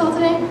witnesses to call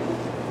today?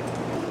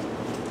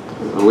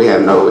 We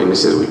have no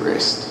witnesses. We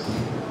rest.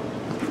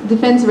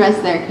 Defense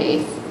rests their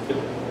case.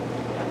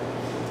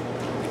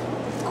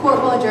 Court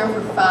will adjourn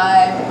for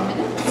 5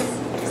 minutes.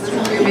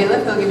 Listen to your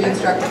bailiff. They'll give you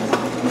instructions.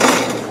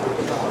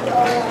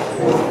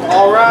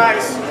 All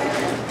rise.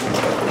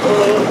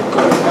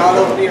 Not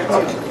over here too.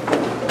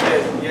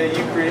 Yeah,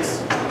 you,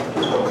 Chris.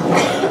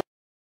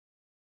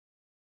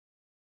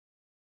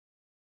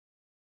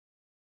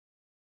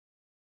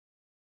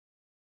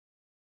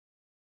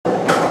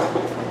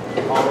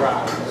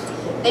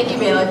 Thank you,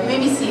 bailiff. You may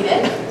be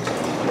seated.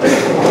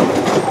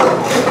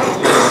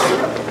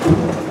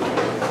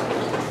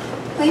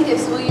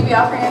 Plaintiffs, will you be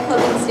offering a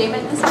closing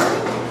statement this morning?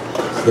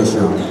 Yes,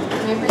 Your Honor.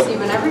 You may proceed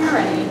whenever you're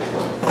ready.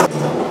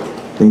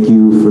 Thank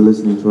you for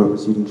listening to our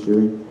proceedings,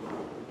 jury.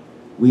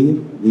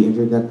 We, the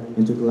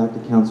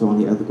Intergalactic Council on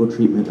the Ethical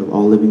Treatment of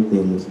All Living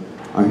Things,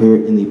 are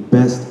here in the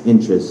best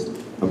interest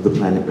of the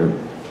planet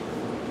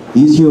Earth.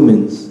 These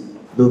humans,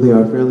 though they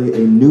are fairly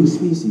a new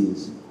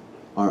species,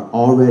 are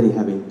already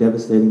having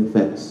devastating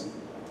effects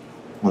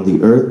on the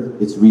Earth,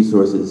 its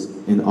resources,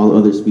 and all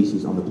other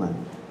species on the planet.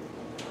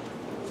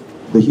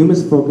 The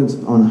humans focus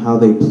on how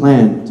they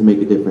plan to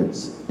make a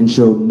difference and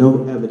show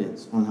no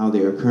evidence on how they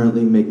are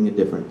currently making a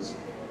difference.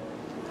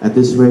 At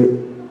this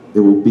rate,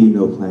 there will be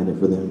no planet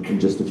for them in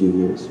just a few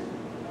years.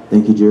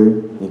 Thank you,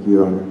 jury. Thank you,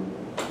 Your Honor.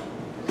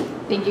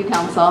 Thank you,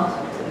 counsel.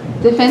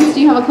 Defense,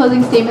 do you have a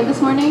closing statement this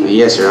morning?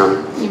 Yes, Your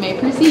Honor. You may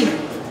proceed.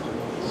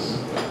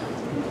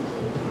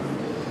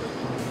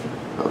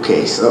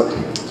 Okay, so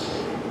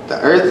the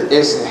Earth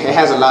it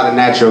has a lot of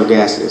natural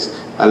gases.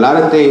 A lot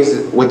of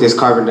things with this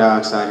carbon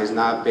dioxide has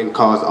not been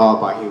caused all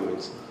by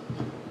humans.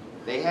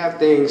 They have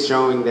things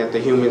showing that the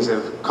humans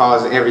have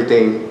caused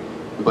everything,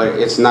 but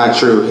it's not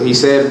true. He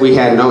said we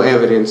had no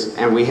evidence,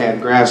 and we had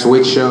graphs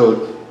which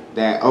showed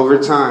that over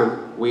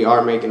time we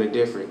are making a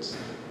difference.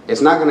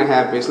 It's not going to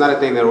happen. It's not a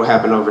thing that will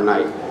happen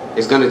overnight.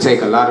 It's going to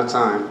take a lot of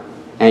time.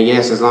 And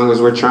yes, as long as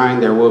we're trying,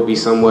 there will be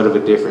somewhat of a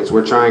difference.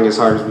 We're trying as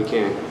hard as we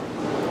can.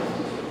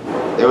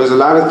 There was a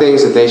lot of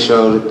things that they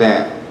showed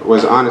that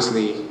was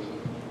honestly,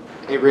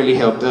 it really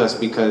helped us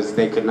because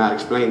they could not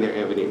explain their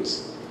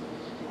evidence.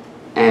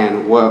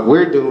 And what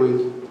we're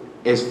doing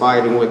is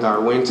fighting with our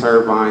wind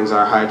turbines,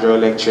 our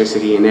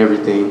hydroelectricity and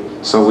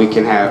everything, so we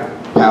can have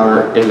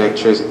power the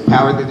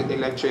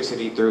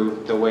electricity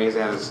through the ways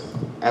as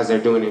they're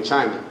doing in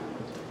China.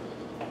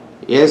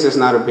 Yes, it's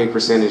not a big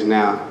percentage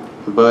now,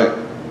 but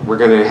we're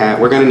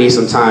gonna need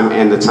some time,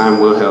 and the time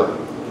will help.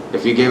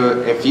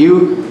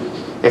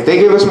 If they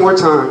give us more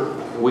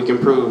time, we can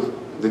prove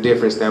the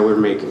difference that we're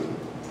making.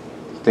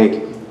 Thank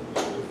you.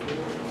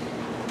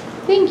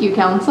 Thank you,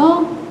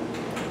 counsel.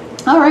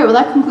 All right, well,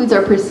 that concludes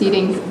our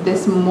proceedings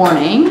this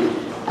morning.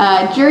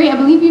 Jury, I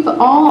believe you've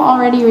all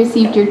already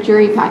received your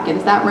jury packet.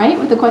 Is that right?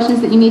 With the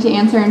questions that you need to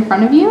answer in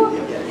front of you?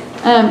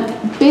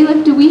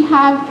 Bailiff, do we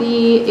have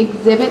the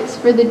exhibits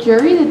for the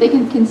jury that they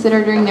can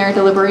consider during their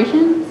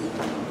deliberations?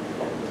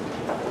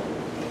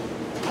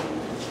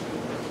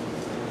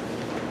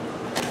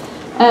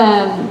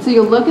 So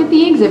you'll look at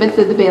the exhibits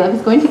that the bailiff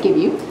is going to give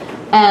you.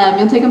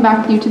 You'll take them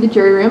back with you to the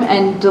jury room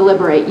and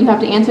deliberate. You have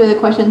to answer the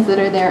questions that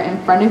are there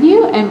in front of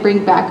you and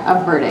bring back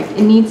a verdict.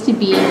 It needs to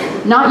be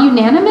not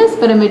unanimous,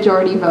 but a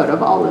majority vote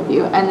of all of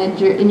you.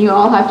 And you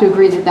all have to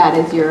agree that that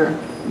is your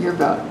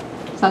vote.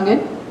 Sound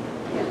good?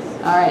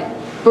 Yes. All right.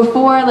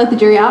 Before I let the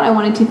jury out, I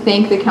wanted to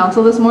thank the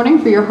council this morning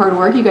for your hard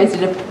work. You guys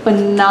did a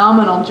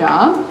phenomenal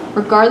job.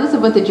 Regardless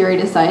of what the jury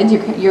decides,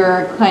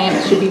 your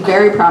clients should be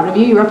very proud of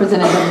you. You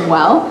represented them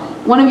well.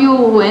 One of you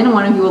will win,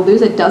 one of you will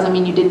lose. It doesn't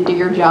mean you didn't do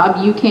your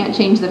job. You can't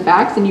change the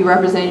facts, and you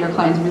represented your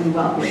clients really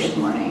well here this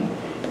morning.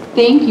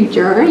 Thank you,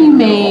 juror. You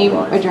may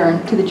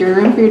adjourn to the jury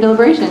room for your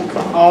deliberations.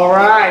 All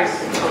right.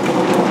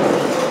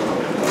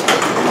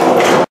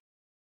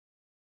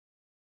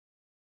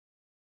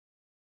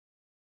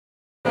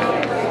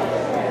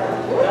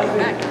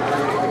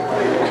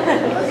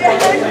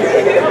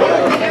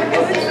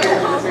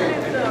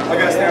 I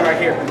gotta stand right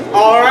here.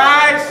 All right.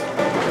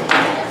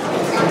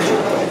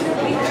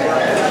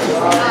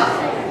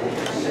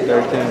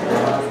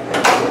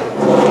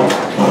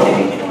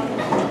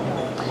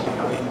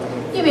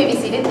 You may be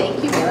seated.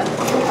 Thank you, Bailiff.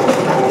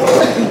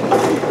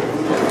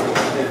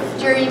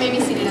 Jury, you may be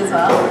seated as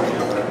well.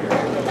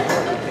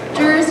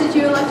 Jurors, did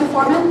you elect a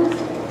foreman?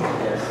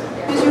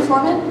 Who's your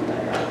foreman?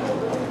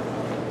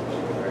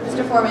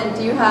 Mr. Foreman,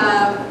 do you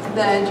have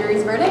the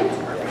jury's verdict?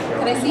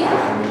 Can I see it?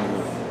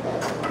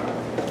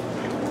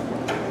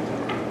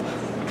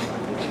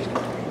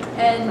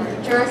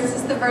 And jurors, is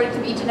this the verdict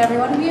of each and every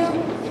one of you?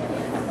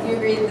 You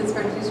agree that this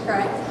verdict is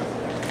correct?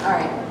 All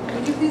right.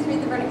 Would you please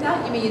read the verdict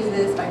out? You may use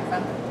this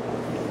microphone.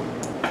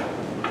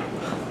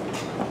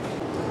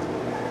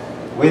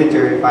 We, the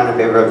jury, find in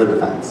favor of the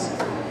defense.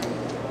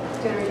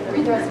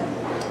 Read the rest of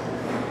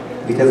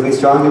it. Because we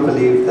strongly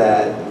believe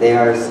that they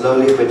are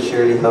slowly but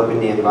surely helping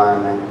the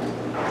environment.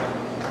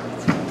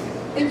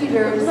 Thank you,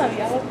 jurors.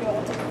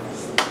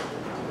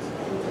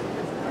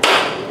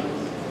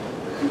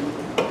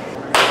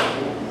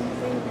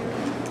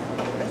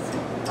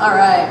 All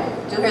right.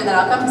 Did you hear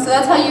that outcome? So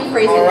that's how you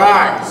phrase it. All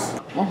right.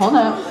 Well, hold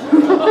up.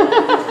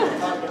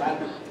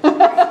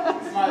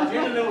 My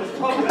adrenaline was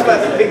pumping. I'm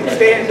about to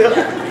stand up.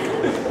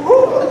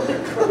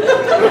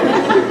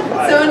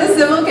 So in a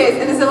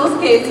civil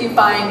case, you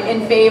find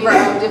in favor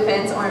of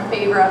defense or in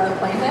favor of the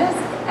plaintiffs,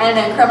 and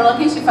in a criminal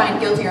case, you find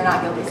guilty or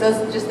not guilty. So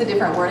it's just the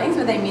different wordings,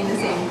 but they mean the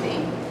same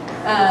thing.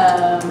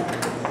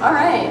 All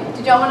right.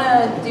 Did y'all want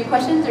to do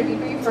questions or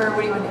debrief, or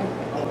what do you want to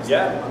do?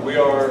 Yeah,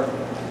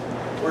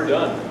 we're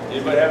done.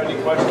 Anybody have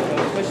any questions?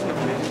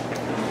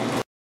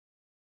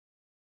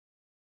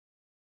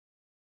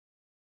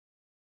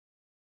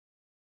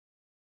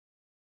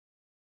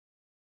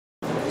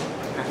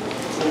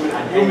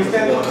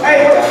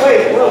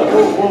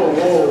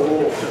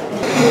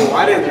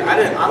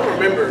 I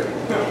remember.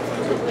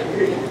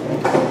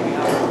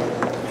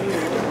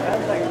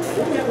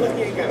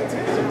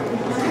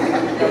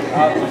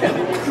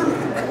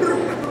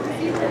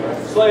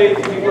 Slade,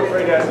 if you were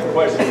afraid to ask a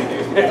question, you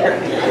do there.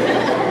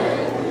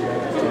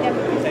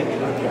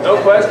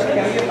 No question?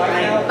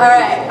 All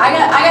right,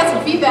 I got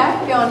some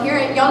feedback. If y'all want to hear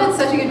it. Y'all did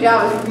such a good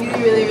job. I was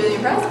really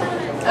impressed.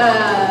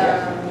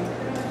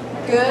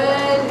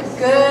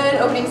 Good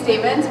opening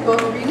statements,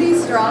 both really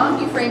strong.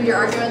 You framed your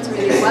arguments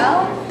really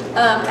well.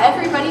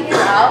 Everybody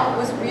throughout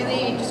was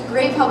really just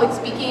great public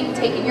speaking,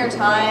 taking your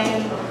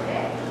time.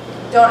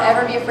 Don't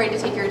ever be afraid to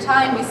take your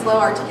time. Be slow,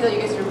 articulate. You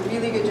guys did a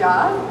really good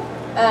job.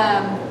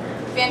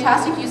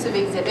 Fantastic use of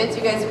exhibits.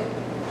 You guys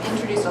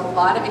introduced a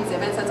lot of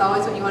exhibits. That's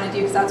always what you want to do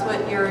because that's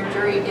what your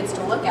jury gets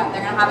to look at.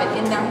 They're going to have it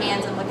in their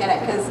hands and look at it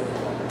because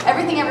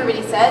everything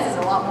everybody says is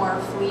a lot more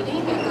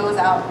fleeting. It goes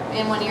out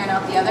in one ear and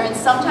out the other. And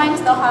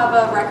sometimes they'll have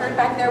a record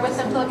back there with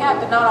them to look at,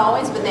 but not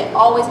always. But they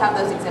always have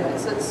those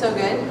exhibits, so it's so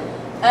good.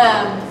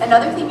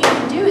 Another thing you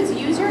can do is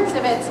use your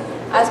exhibits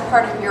as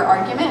part of your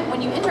argument.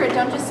 When you enter it,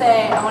 don't just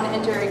say, I want to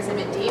enter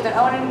Exhibit D, but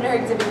I want to enter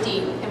Exhibit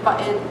D.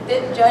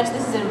 Judge,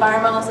 this is an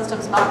environmental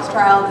systems mock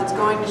trial that's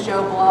going to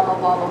show blah, blah,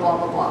 blah, blah, blah,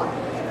 blah, blah.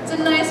 It's a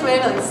nice way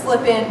to like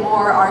slip in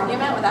more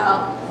argument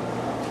without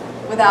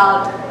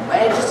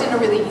just in a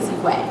really easy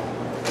way.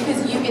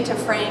 Because you get to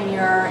frame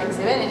your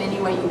exhibit in any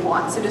way you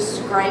want. So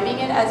describing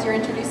it as you're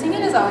introducing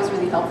it is always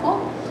really helpful.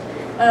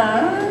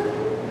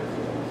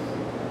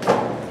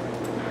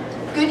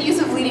 Good use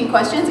of leading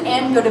questions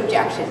and good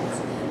objections.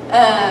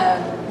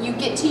 You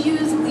get to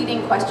use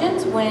leading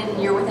questions when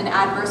you're with an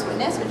adverse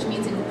witness, which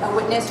means a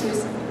witness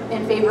who's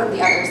in favor of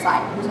the other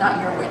side, who's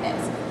not your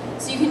witness.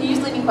 So you can use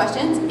leading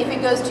questions. If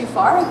it goes too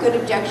far, a good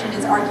objection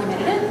is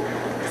argumentative.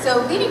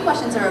 So leading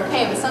questions are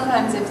okay, but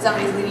sometimes if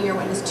somebody's leading your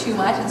witness too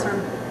much and sort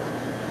of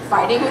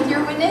fighting with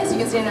your witness, you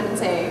can stand up and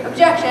say,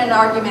 objection,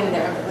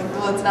 argumentative. Like,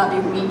 well, let's not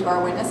be mean to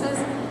our witnesses.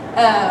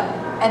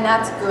 And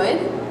that's good.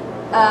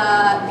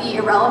 The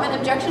irrelevant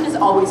objection is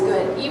always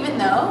good, even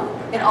though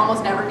it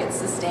almost never gets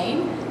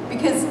sustained,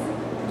 because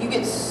you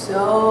get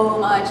so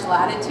much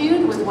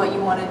latitude with what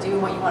you want to do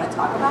and what you want to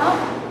talk about.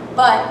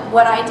 But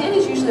what I did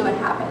is usually what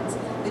happens.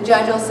 The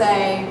judge will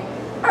say,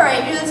 all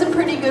right, that's a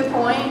pretty good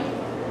point,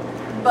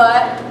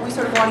 but we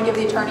sort of want to give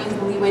the attorneys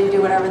the leeway to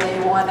do whatever they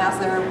want, ask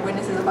their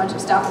witnesses a bunch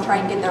of stuff and try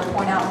and get their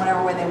point out in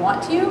whatever way they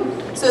want to.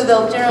 So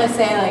they'll generally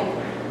say like,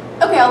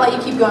 okay, I'll let you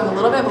keep going a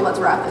little bit, but let's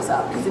wrap this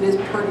up because it is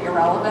pretty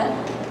irrelevant.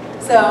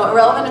 So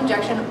irrelevant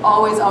objection,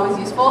 always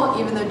useful,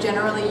 even though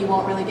generally you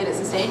won't really get it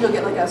sustained. You'll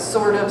get like a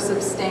sort of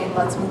sustained,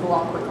 let's move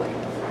along quickly.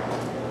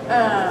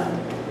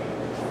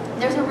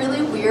 There's a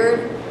really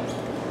weird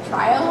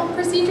trial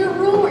procedure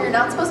rule where you're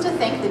not supposed to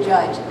thank the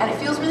judge, and it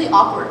feels really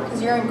awkward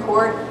because you're in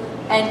court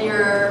and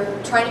you're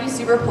trying to be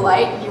super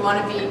polite and you want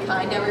to be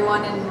kind to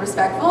everyone and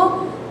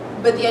respectful,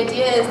 but the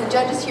idea is the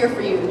judge is here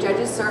for you. The judge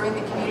is serving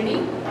the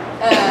community,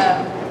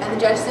 and the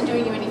judge isn't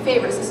doing you any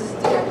favors. This is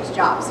the judge's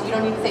job, so you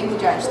don't need to thank the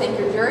judge. Thank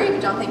your jury, but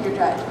don't thank your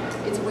judge.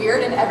 It's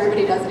weird and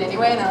everybody does it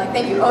anyway, and they're like,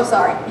 thank you, oh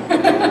sorry.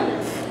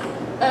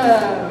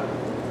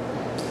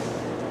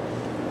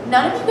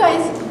 None of you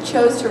guys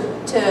chose to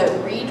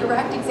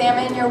redirect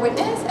examine your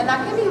witness, and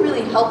that can be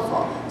really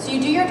helpful. So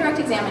you do your direct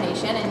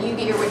examination, and you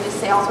get your witness to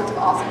say all sorts of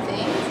awesome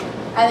things,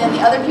 and then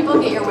the other people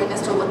get your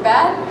witness to look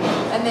bad,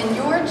 and then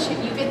you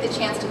get the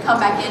chance to come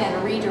back in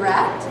and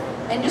redirect,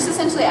 and just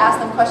essentially ask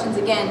them questions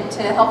again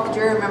to help the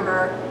jury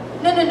remember,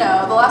 no,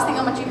 the last thing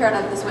I want you to hear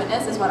out of this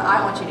witness is what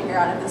I want you to hear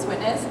out of this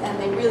witness, and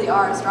they really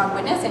are a strong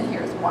witness, and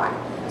here's why.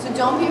 So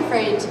don't be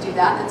afraid to do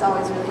that. That's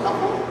always really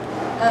helpful.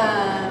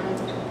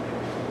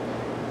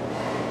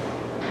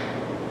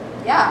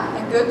 Yeah,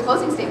 and good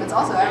closing statements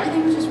also.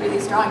 Everything was just really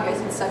strong. You guys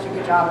did such a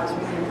good job. I was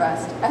really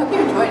impressed. I hope you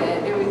enjoyed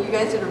it. You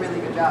guys did a really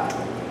good job.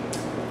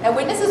 And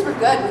witnesses were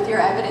good with your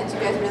evidence.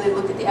 You guys really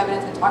looked at the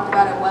evidence and talked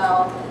about it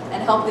well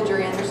and helped the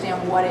jury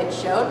understand what it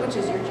showed, which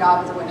is your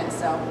job as a witness.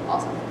 So,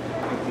 awesome.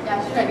 Yeah,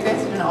 you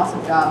guys did an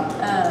awesome job.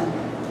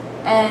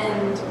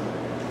 And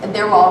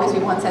there will always be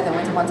one side that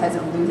wins and one side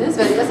that loses,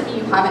 but it doesn't mean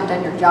you haven't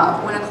done your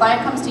job. When a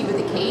client comes to you with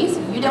a case,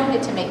 you don't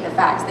get to make the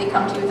facts. They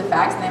come to you with the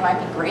facts, and they might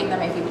be great and they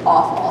might be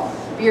awful.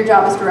 But your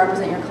job is to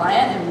represent your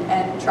client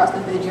and trust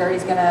that the jury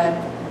is gonna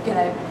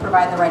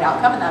provide the right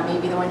outcome, and that may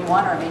be the one you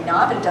want or it may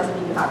not, but it doesn't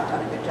mean you haven't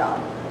done a good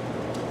job.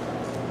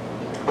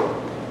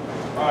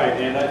 All right,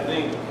 and I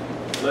think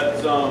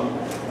let's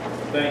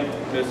thank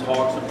Ms.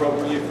 Hawks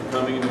appropriately for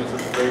coming and doing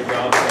such a great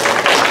job.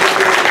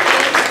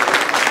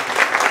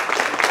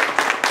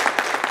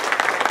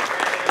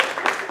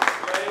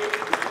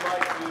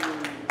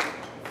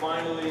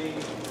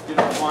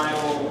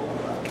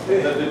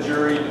 The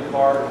jury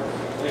depart.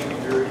 Thank you,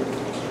 jury.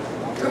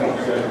 Come on,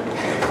 okay.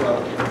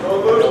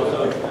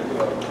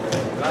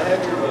 I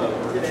have your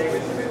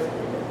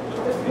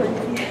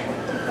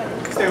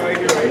stay away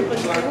here, right?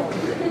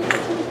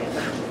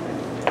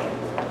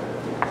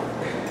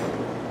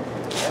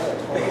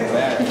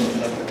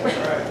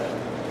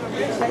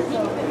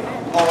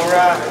 All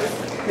right.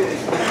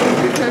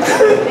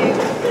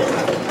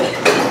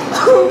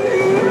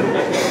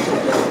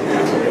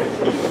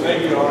 Thank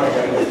you. All right,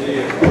 guys, see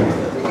you.